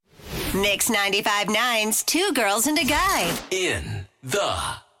Mix 95.9's Two Girls and a Guy. In the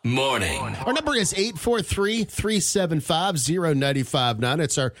morning. Our number is 843-375-0959.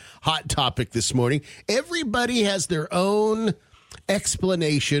 It's our hot topic this morning. Everybody has their own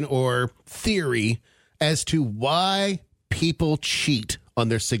explanation or theory as to why people cheat on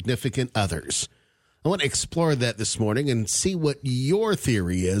their significant others. I want to explore that this morning and see what your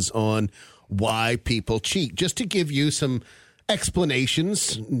theory is on why people cheat. Just to give you some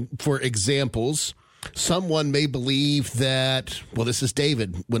explanations, for examples, someone may believe that, well, this is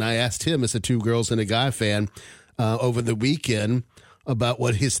David. When I asked him as a Two Girls and a Guy fan over the weekend about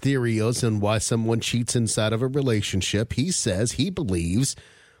what his theory is and why someone cheats inside of a relationship, he says he believes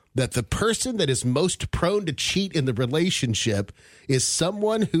that the person that is most prone to cheat in the relationship is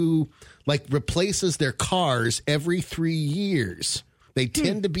someone who, like, replaces their cars every 3 years. They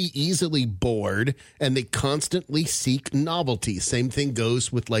tend to be easily bored, and they constantly seek novelty. Same thing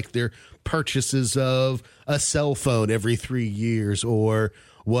goes with, like, their purchases of a cell phone every 3 years or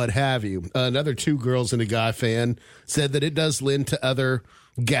what have you. Another Two Girls and a Guy fan said that it does lend to other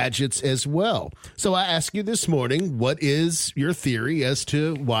gadgets as well. So I ask you this morning, what is your theory as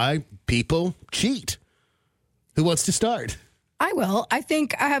to why people cheat? Who wants to start? I will. I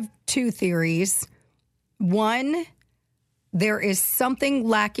think I have two theories. One, there is something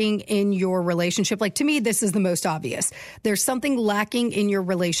lacking in your relationship. Like, to me, this is the most obvious. There's something lacking in your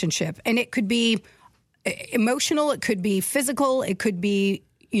relationship. And it could be emotional. It could be physical. It could be,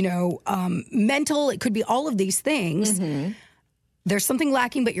 mental. It could be all of these things. Mm-hmm. There's something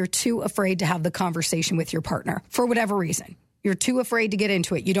lacking, but you're too afraid to have the conversation with your partner for whatever reason. You're too afraid to get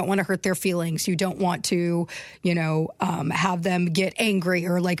into it. You don't want to hurt their feelings. You don't want to, have them get angry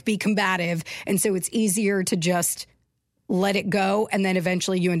or, like, be combative. And so it's easier to just let it go, and then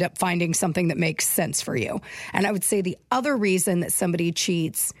eventually you end up finding something that makes sense for you. And I would say the other reason that somebody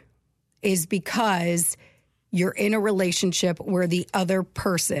cheats is because you're in a relationship where the other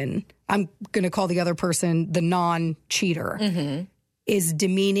person, I'm going to call the other person the non-cheater, is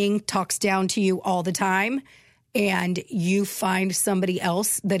demeaning, talks down to you all the time, and you find somebody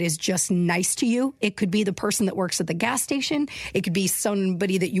else that is just nice to you. It could be the person that works at the gas station. It could be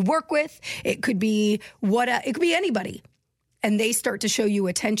somebody that you work with. It could be it could be anybody. And they start to show you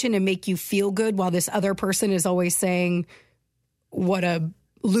attention and make you feel good while this other person is always saying what a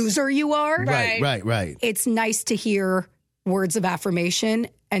loser you are. Right. It's nice to hear words of affirmation,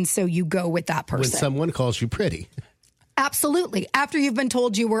 and so you go with that person. When someone calls you pretty. Absolutely. After you've been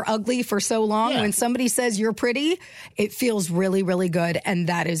told you were ugly for so long, when somebody says you're pretty, it feels really, really good. And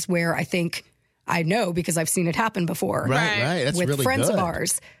that is where I know because I've seen it happen before. Right. That's with really friends good. of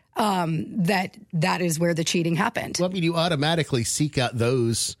ours. That is where the cheating happened. Well, I mean, you automatically seek out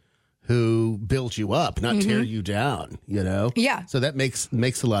those who build you up, not tear you down, Yeah. So that makes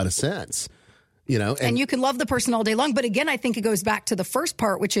a lot of sense, And you can love the person all day long. But again, I think it goes back to the first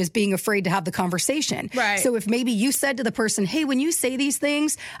part, which is being afraid to have the conversation. Right. So if maybe you said to the person, hey, when you say these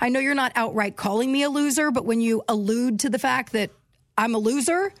things, I know you're not outright calling me a loser, but when you allude to the fact that I'm a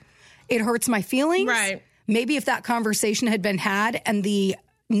loser, it hurts my feelings. Right. Maybe if that conversation had been had and the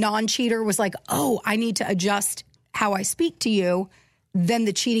non-cheater was like, oh, I need to adjust how I speak to you, then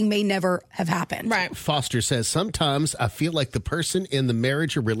the cheating may never have happened. Right. Foster says, sometimes I feel like the person in the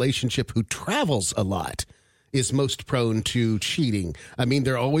marriage or relationship who travels a lot is most prone to cheating. I mean,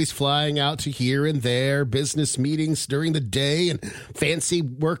 they're always flying out to here and there, business meetings during the day and fancy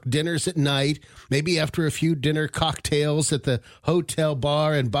work dinners at night, maybe after a few dinner cocktails at the hotel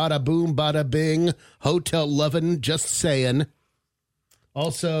bar, and bada boom, bada bing, hotel lovin', just saying.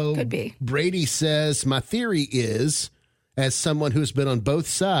 Also, could be. Brady says, my theory is, as someone who's been on both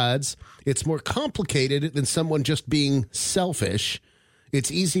sides, it's more complicated than someone just being selfish. It's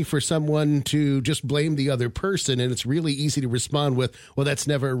easy for someone to just blame the other person, and it's really easy to respond with, well, that's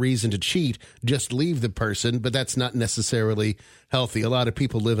never a reason to cheat. Just leave the person, but that's not necessarily healthy. A lot of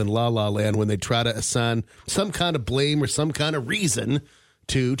people live in la-la land when they try to assign some kind of blame or some kind of reason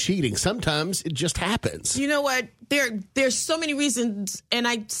to cheating. Sometimes it just happens. You know what? There's so many reasons, and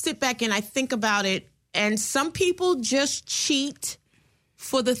I sit back and I think about it, and some people just cheat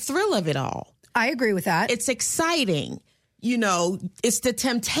for the thrill of it all. I agree with that. It's exciting. It's the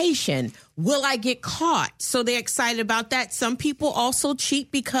temptation. Will I get caught? So they're excited about that. Some people also cheat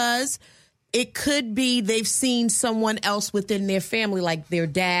because it could be they've seen someone else within their family, like their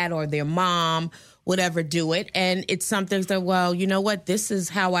dad or their mom, whatever, do it. And it's something that, well, you know what? This is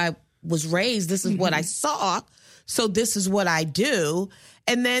how I was raised. This is what I saw. So this is what I do.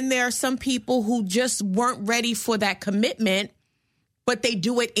 And then there are some people who just weren't ready for that commitment but they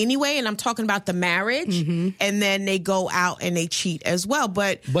do it anyway. And I'm talking about the marriage, and then they go out and they cheat as well.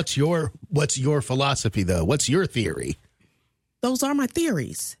 But What's your philosophy, though? What's your theory? those are my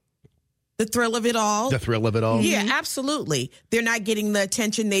theories. The thrill of it all. The thrill of it all? Yeah, absolutely. They're not getting the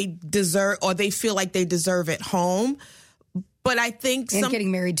attention they deserve, or they feel like they deserve at home. But I think And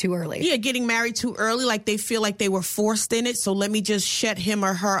getting married too early. Yeah, getting married too early, like they feel like they were forced in it. So let me just shut him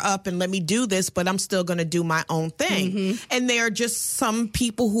or her up and let me do this, but I'm still going to do my own thing. And there are just some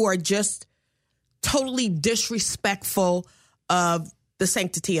people who are just totally disrespectful of the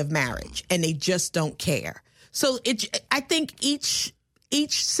sanctity of marriage, and they just don't care. So I think each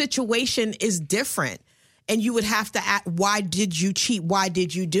situation is different, and you would have to ask, why did you cheat? Why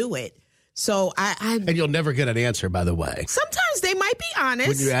did you do it? So And you'll never get an answer, by the way. sometimes they might be honest.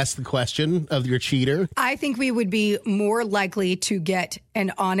 When you ask the question of your cheater, I think we would be more likely to get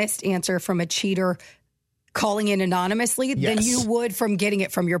an honest answer from a cheater calling in anonymously than Yes. you would from getting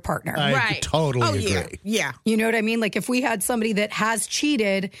it from your partner. I totally agree. Yeah. You know what I mean? Like if we had somebody that has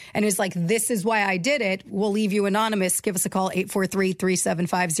cheated and is like, this is why I did it, we'll leave you anonymous. Give us a call,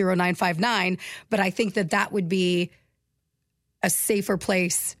 843-375-0959. But I think that would be a safer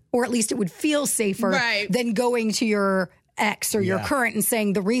place, or at least it would feel safer than going to your ex or your current and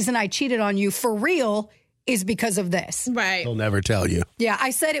saying, the reason I cheated on you for real is because of this. Right. They'll never tell you. Yeah,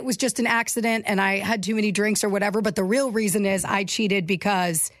 I said it was just an accident and I had too many drinks or whatever, but the real reason is I cheated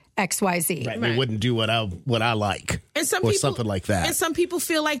because XYZ. Right. They wouldn't do what I like. And some or people, something like that. And some people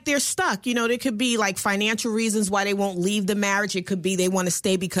feel like they're stuck. You know, there could be like financial reasons why they won't leave the marriage. It could be they want to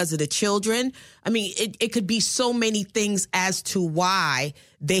stay because of the children. I mean, it could be so many things as to why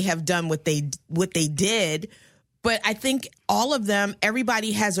they have done what they did. But I think all of them,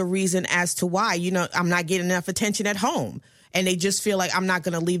 everybody has a reason as to why. You know, I'm not getting enough attention at home. And they just feel like I'm not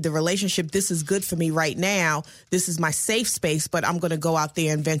going to leave the relationship. This is good for me right now. This is my safe space, but I'm going to go out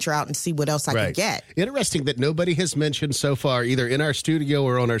there and venture out and see what else I can get. Interesting that nobody has mentioned so far, either in our studio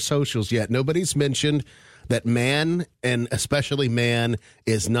or on our socials yet, nobody's mentioned that man, and especially man,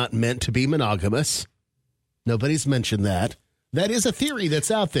 is not meant to be monogamous. Nobody's mentioned that. That is a theory that's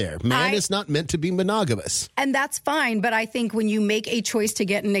out there. Man is not meant to be monogamous. And that's fine. But I think when you make a choice to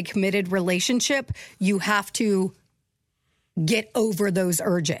get in a committed relationship, you have to get over those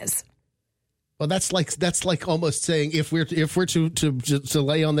urges. Well, that's like almost saying if we're to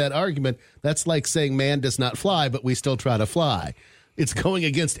lay on that argument, that's like saying man does not fly, but we still try to fly. It's going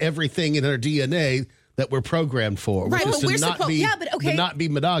against everything in our DNA that we're programmed for, which is to not be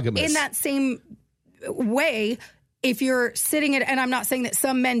monogamous. In that same way, if you're sitting at, and I'm not saying that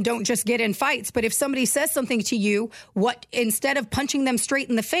some men don't just get in fights, but if somebody says something to you, instead of punching them straight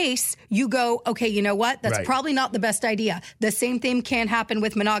in the face, you go, okay, you know what? That's probably not the best idea. The same thing can happen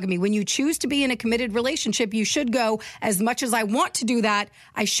with monogamy. When you choose to be in a committed relationship, you should go, as much as I want to do that,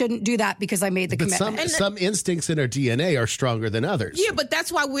 I shouldn't do that because I made the commitment. Some instincts in our DNA are stronger than others. Yeah, but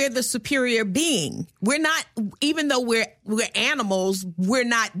that's why we're the superior being. We're not, even though we're animals, we're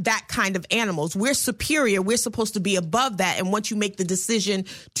not that kind of animals. We're superior. We're supposed to be above that. And once you make the decision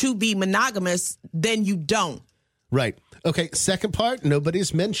to be monogamous, then you don't. Right. Okay. Second part,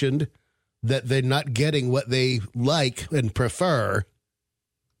 nobody's mentioned that they're not getting what they like and prefer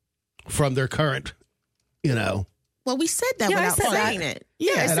from their current, Well, we said that without saying it.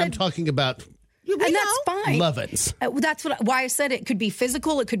 Yeah, and I'm talking about that's fine. Love-ins. That's why I said it could be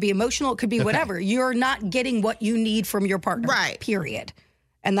physical, it could be emotional, it could be whatever. You're not getting what you need from your partner. Right. Period.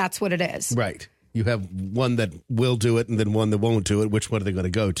 And that's what it is. Right. You have one that will do it and then one that won't do it. Which one are they going to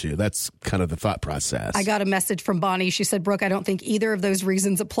go to? That's kind of the thought process. I got a message from Bonnie. She said, Brooke, I don't think either of those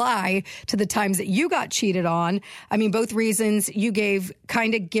reasons apply to the times that you got cheated on. I mean, both reasons you gave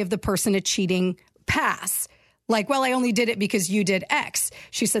kind of give the person a cheating pass. Like, well, I only did it because you did X.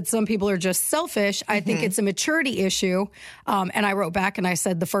 She said some people are just selfish. I think it's a maturity issue. And I wrote back and I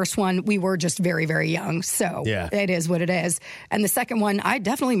said the first one, we were just very, very young. So it is what it is. And the second one, I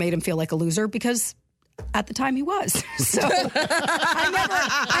definitely made him feel like a loser because at the time he was. So I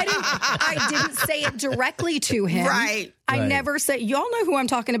didn't say it directly to him. Right. I never said, y'all know who I'm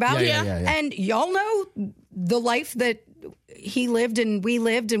talking about. Yeah. And y'all know the life that he lived and we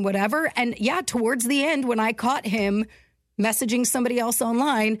lived and whatever. And towards the end, when I caught him messaging somebody else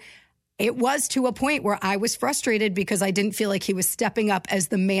online, it was to a point where I was frustrated because I didn't feel like he was stepping up as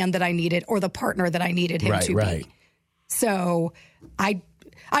the man that I needed or the partner that I needed him to be. So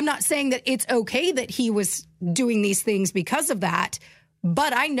I'm not saying that it's okay that he was doing these things because of that,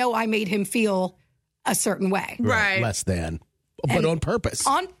 but I know I made him feel a certain way. Right. Less than. But on purpose.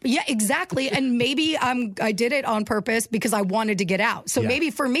 Yeah, exactly. And maybe I did it on purpose because I wanted to get out. So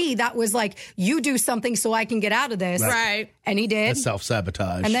maybe for me, that was like, you do something so I can get out of this. Right. And he did. That's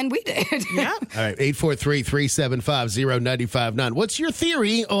self-sabotage. And then we did. Yeah. All right, 843-375-0959. What's your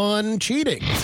theory on cheating?